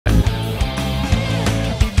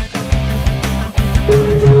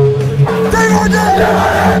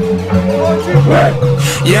Yeah,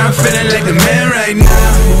 I'm feeling like the man right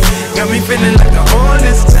now. Got me feeling like the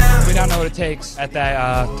oldest time. We don't know what it takes at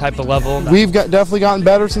that type of level. We've definitely gotten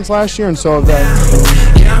better since last year, and so have they.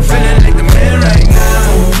 Yeah, I'm feeling like the man right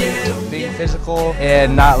now. Being physical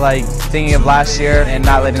and not like thinking of last year and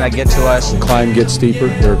not letting that get to us. The climb gets steeper.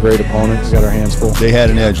 They're a great opponent. We got our hands full. They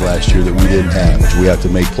had an edge last year that we didn't have. We have to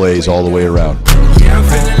make plays all the way around. Yeah, I'm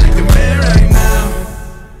feeling like the man right now.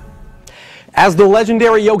 As the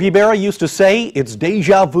legendary Yogi Berra used to say, it's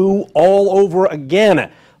deja vu all over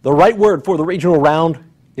again. The right word for the regional round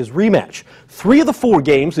is rematch. 3 of the 4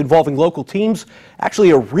 games involving local teams,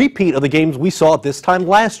 actually a repeat of the games we saw at this time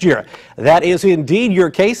last year. That is indeed your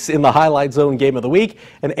case in the Highlight Zone Game of the Week,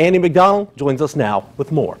 and Andy McDonald joins us now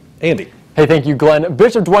with more. Andy. Hey, thank you, Glenn.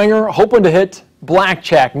 Bishop Dwenger hoping to hit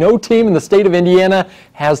blackjack. No team in the state of Indiana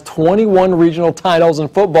has 21 regional titles in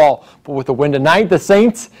football. But with the win tonight, the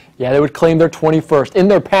Saints, they would claim their 21st. In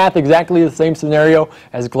their path, exactly the same scenario,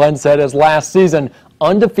 as Glenn said, as last season.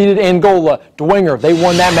 Undefeated Angola, Dwenger, they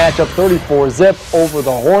won that matchup 34-0 over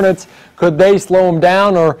the Hornets. Could they slow them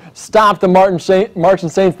down or stop the Marching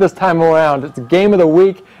Saints this time around? It's the game of the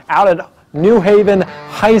week out at New Haven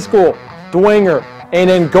High School. Dwenger and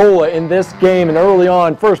Angola in this game, and early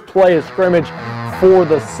on, first play of scrimmage for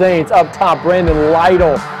the Saints. Up top, Brandon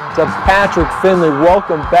Lytle to Patrick Finley.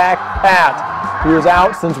 Welcome back, Pat. He was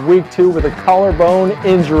out since week 2 with a collarbone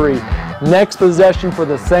injury. Next possession for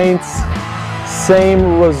the Saints,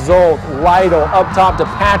 same result. Lytle up top to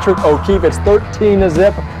Patrick O'Keefe. It's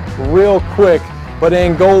 13-0 real quick. But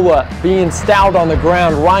Angola being stout on the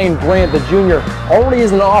ground. Ryan Brandt, the junior, already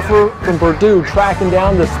has an offer from Purdue, tracking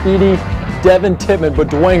down the speedy Devin Tippman. But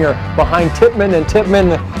Dwenger behind Tippman and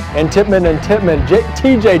Tippman and Tippman and Tippman.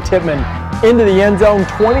 TJ Tippman into the end zone.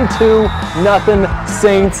 22-0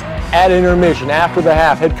 Saints at intermission. After the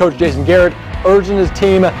half, head coach Jason Garrett urging his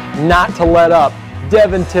team not to let up.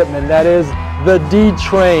 Devin Tippman, that is the D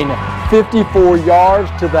train, 54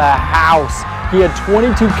 yards to the house. He had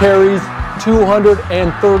 22 carries,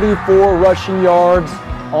 234 rushing yards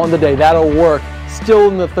on the day. That'll work. Still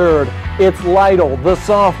in the third, it's Lytle, the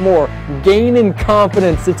sophomore, gaining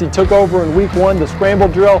confidence since he took over in week 1, the scramble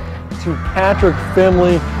drill, to Patrick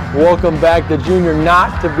Finley. Welcome back, the junior,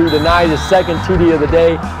 not to be denied his second TD of the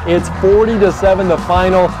day. It's 40-7 the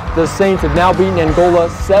final. The Saints have now beaten Angola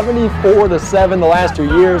 74-7 the last 2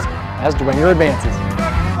 years as Dwenger advances.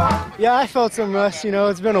 Yeah, I felt some rust.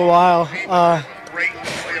 It's been a while. I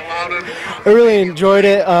really enjoyed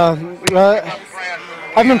it. I've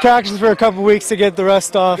been practicing for a couple weeks to get the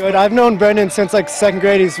rust off. I've known Brendan since like 2nd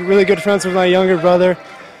grade. He's really good friends with my younger brother.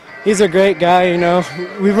 He's a great guy,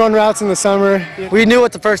 We've run routes in the summer. We knew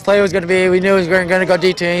what the first play was going to be. We knew he was going to go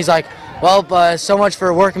deep to him. He's like, well, so much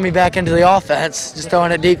for working me back into the offense, just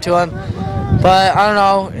throwing it deep to him. But I don't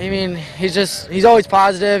know. I mean, he's always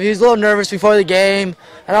positive. He was a little nervous before the game,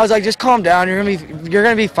 and I was like, just calm down. You're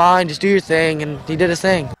gonna be fine. Just do your thing, and he did his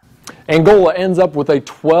thing. Angola ends up with a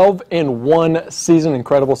 12-1 season,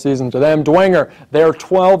 incredible season to them. Dwenger, they're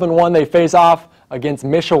 12-1. They face off against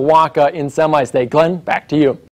Mishawaka in semi-state. Glenn, back to you.